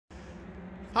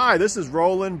Hi, this is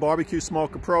Roland, Bbq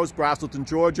Smoker Pros, Braselton,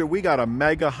 Georgia. We got a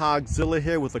mega hogzilla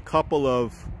here with a couple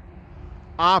of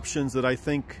options that I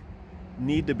think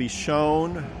need to be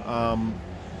shown.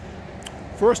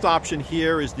 First option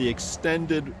here is the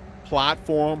extended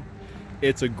platform.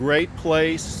 It's a great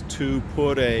place to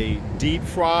put a deep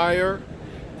fryer.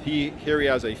 Here he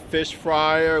has a fish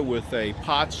fryer with a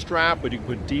pot strap, but you can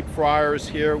put deep fryers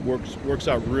here. Works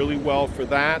out really well for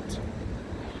that.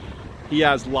 He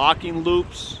has locking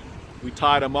loops. We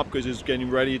tied him up because he's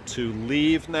getting ready to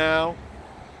leave now.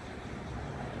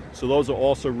 So those are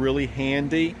also really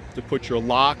handy to put your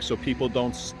lock so people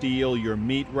don't steal your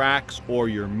meat racks or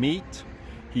your meat.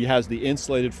 He has the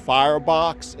insulated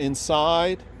firebox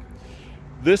inside.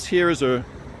 This here is an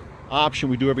option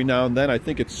we do every now and then. I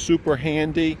think it's super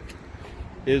handy,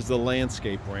 is the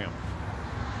landscape ramp.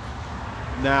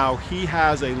 Now he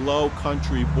has a low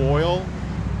country boil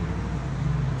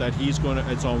that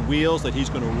it's on wheels, that he's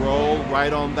gonna roll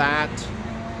right on that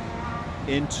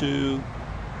into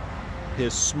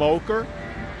his smoker.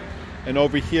 And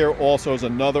over here also is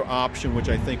another option which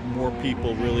I think more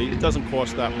people it doesn't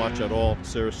cost that much at all,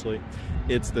 seriously.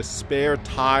 It's the spare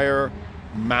tire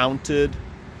mounted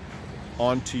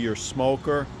onto your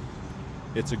smoker.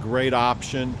 It's a great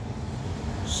option,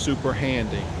 super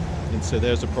handy. And so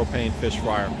there's a propane fish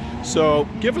fryer. So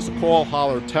give us a call,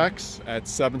 holler, or text at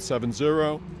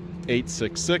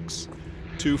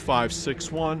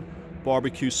 770-866-2561.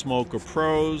 Bbq Smoker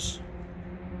Pros,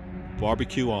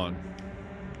 barbecue on.